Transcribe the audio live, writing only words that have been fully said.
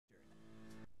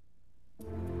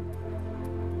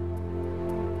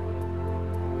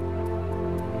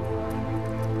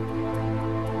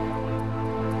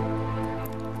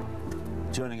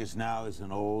Joining us now is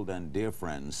an old and dear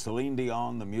friend, Celine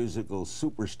Dion, the musical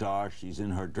superstar. She's in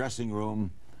her dressing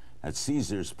room at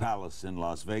Caesar's Palace in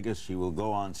Las Vegas. She will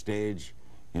go on stage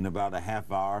in about a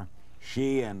half hour.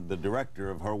 She and the director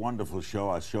of her wonderful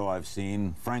show, a show I've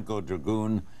seen, Franco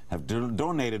Dragoon, have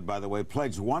donated, by the way,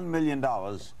 pledged $1 million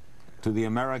to the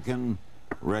American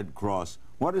Red Cross.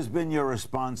 What has been your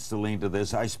response, Celine, to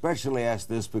this? I especially ask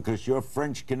this because you're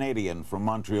French-Canadian from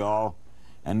Montreal,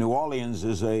 and New Orleans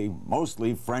is a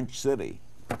mostly French city.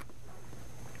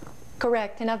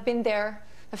 Correct, and I've been there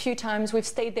a few times. We've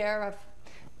stayed there.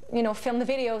 I've, filmed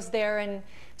the videos there, and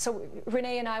so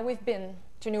Renee and I, we've been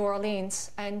to New Orleans,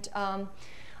 and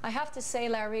I have to say,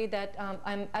 Larry, that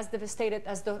I'm as devastated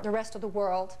as the rest of the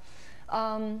world.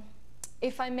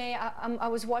 If I may, I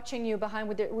was watching you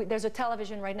behind, there's a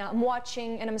television right now. I'm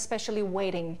watching, and I'm especially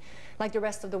waiting, like the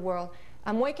rest of the world.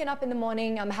 I'm waking up in the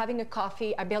morning, I'm having a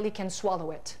coffee, I barely can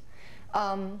swallow it.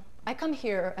 I come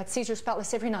here at Caesar's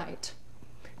Palace every night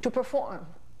to perform.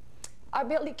 I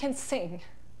barely can sing.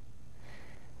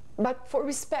 But for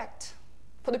respect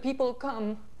for the people who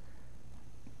come,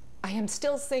 I am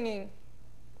still singing.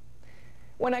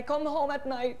 When I come home at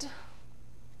night,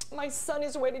 my son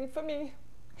is waiting for me.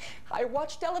 I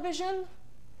watch television.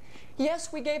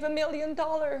 Yes, we gave $1 million.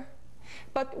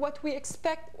 But what we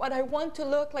expect, what I want to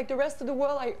look like the rest of the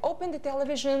world, I open the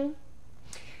television,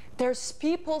 there's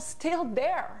people still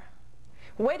there,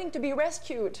 waiting to be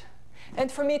rescued. And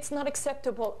for me, it's not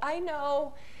acceptable. I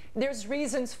know there's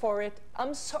reasons for it.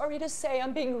 I'm sorry to say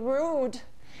I'm being rude,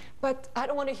 but I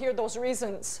don't want to hear those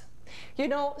reasons. You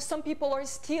know, some people are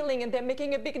stealing and they're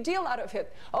making a big deal out of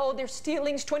it. Oh, they're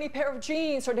stealing 20 pair of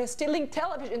jeans, or they're stealing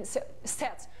television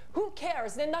sets. Who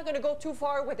cares? They're not going to go too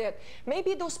far with it.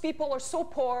 Maybe those people are so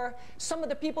poor. Some of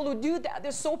the people who do that,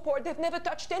 they're so poor, they've never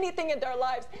touched anything in their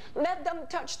lives. Let them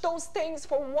touch those things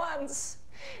for once.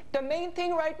 The main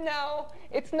thing right now,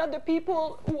 it's not the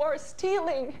people who are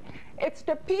stealing. It's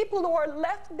the people who are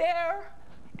left there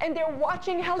and they're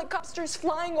watching helicopters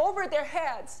flying over their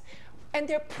heads and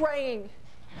they're praying.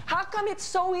 How come it's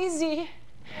so easy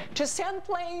to send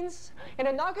planes in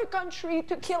another country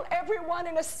to kill everyone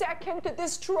in a second, to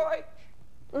destroy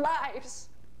lives?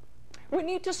 We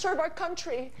need to serve our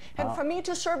country. And for me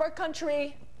to serve our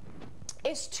country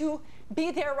is to be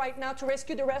there right now to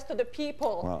rescue the rest of the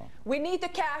people. Wow. We need the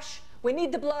cash, we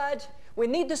need the blood, we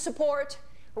need the support.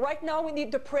 Right now we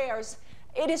need the prayers.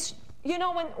 It is, you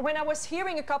know, when I was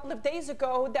hearing a couple of days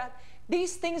ago that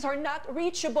these things are not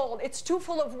reachable, it's too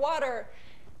full of water.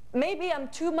 Maybe I'm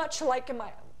too much like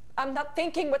I'm not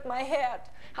thinking with my head.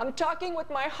 I'm talking with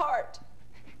my heart.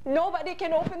 Nobody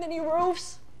can open any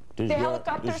roofs. The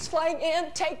helicopters flying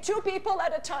in. Take 2 people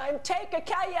at a time. Take a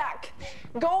kayak.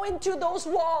 Go into those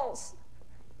walls.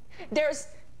 There's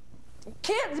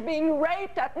kids being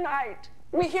raped at night.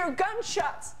 We hear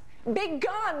gunshots. Big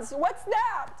guns. What's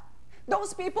that?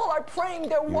 Those people are praying.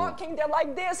 They're walking. They're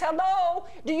like this. Hello?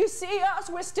 Do you see us?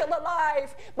 We're still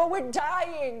alive, but we're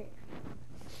dying.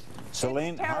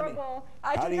 Celine, it's terrible.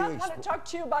 I do not want to talk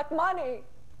to you about money.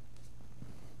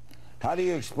 How do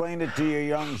you explain it to your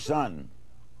young son?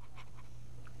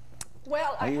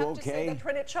 Well, I have to say that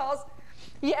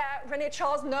René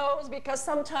Charles knows, because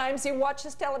sometimes he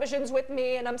watches televisions with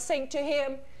me, and I'm saying to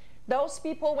him, those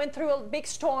people went through a big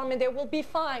storm and they will be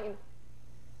fine.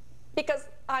 Because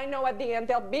I know at the end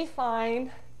they'll be fine.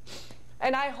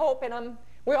 And I hope, and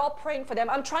we're all praying for them.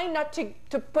 I'm trying not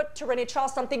to put to René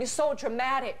Charles something so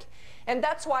dramatic. And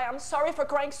that's why I'm sorry for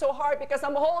crying so hard, because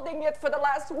I'm holding it for the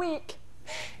last week.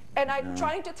 And I'm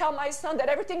trying to tell my son that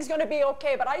everything's going to be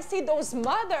okay. But I see those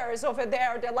mothers over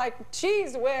there. They're like,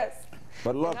 geez whiz.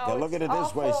 But look, look at it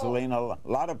this way, Celine. A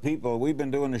lot of people, we've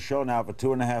been doing the show now for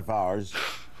 2.5 hours.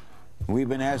 We've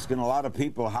been asking a lot of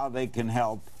people how they can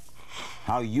help,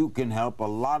 how you can help. A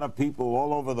lot of people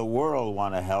all over the world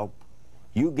want to help.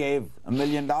 You gave $1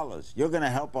 million. You're going to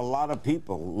help a lot of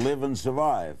people live and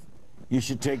survive. You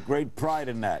should take great pride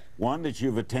in that. One, that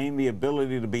you've attained the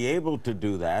ability to be able to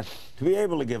do that, to be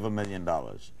able to give $1 million.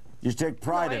 You should take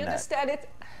pride in that.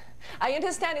 I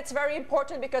understand it's very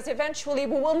important, because eventually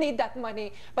we will need that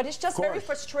money. But it's just very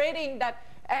frustrating that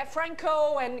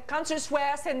Franco and Concerts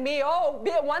West and me,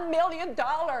 $1 million.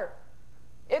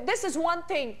 This is one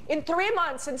thing. In 3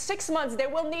 months, in 6 months, they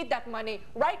will need that money.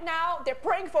 Right now, they're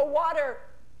praying for water.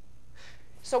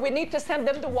 So we need to send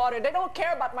them the water. They don't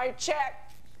care about my check.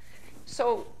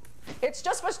 So it's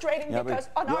just frustrating, because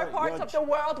on our parts of the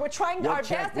world, we're trying our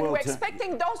best, and we're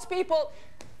expecting those people.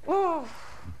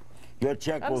 Your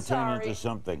check will turn into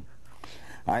something.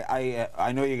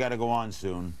 I know you got to go on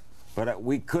soon, but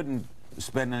we couldn't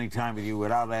spend any time with you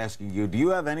without asking you, do you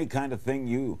have any kind of thing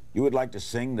you would like to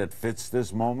sing that fits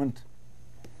this moment?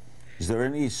 Is there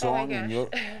any song in your...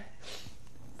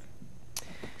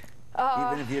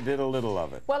 even if you did a little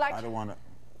of it. Well, I don't want to...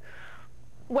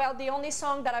 Well, the only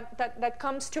song that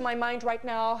comes to my mind right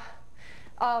now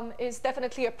is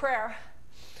definitely a prayer.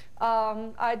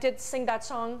 I did sing that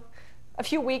song a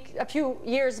few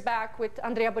years back with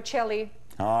Andrea Bocelli.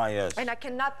 Ah, yes. And I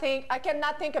cannot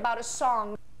think about a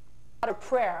song, about a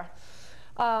prayer.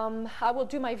 I will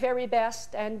do my very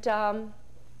best, and I'll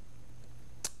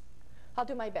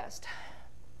do my best.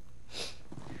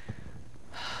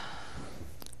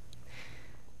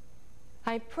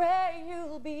 I pray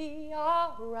you'll be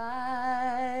all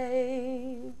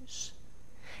right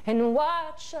and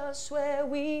watch us where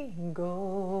we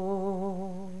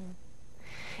go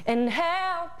and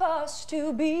help us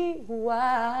to be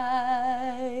wise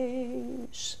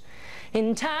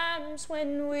in times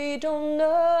when we don't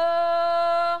know.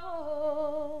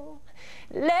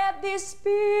 Let this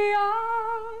be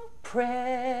our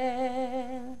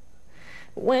prayer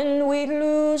when we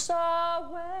lose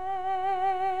our way.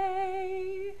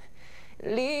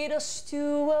 Lead us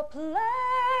to a place,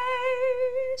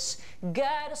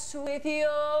 guide us with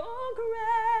your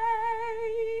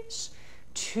grace,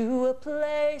 to a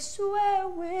place where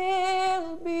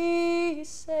we'll be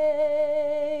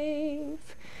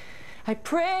safe. I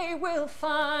pray we'll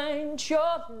find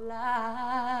your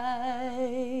light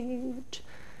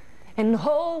and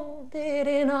hold it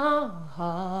in our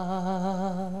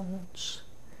hearts.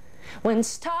 When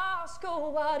stars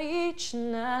go out each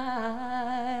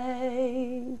night,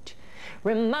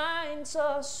 reminds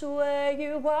us where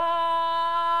you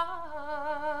are.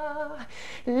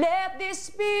 Let this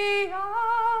be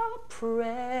our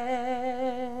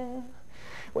prayer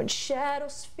when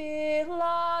shadows fill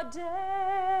our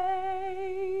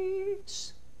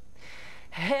days.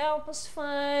 Help us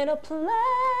find a place,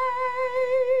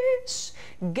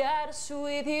 guide us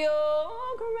with your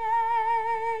grace.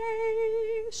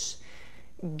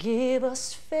 Give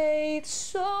us faith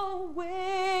so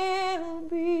we'll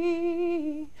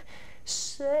be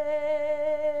safe.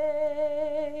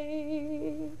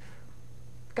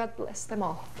 God bless them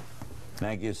all.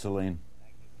 Thank you, Celine.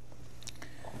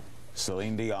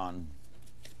 Celine Dion.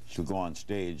 She'll go on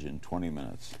stage in 20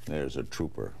 minutes. There's a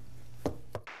trooper.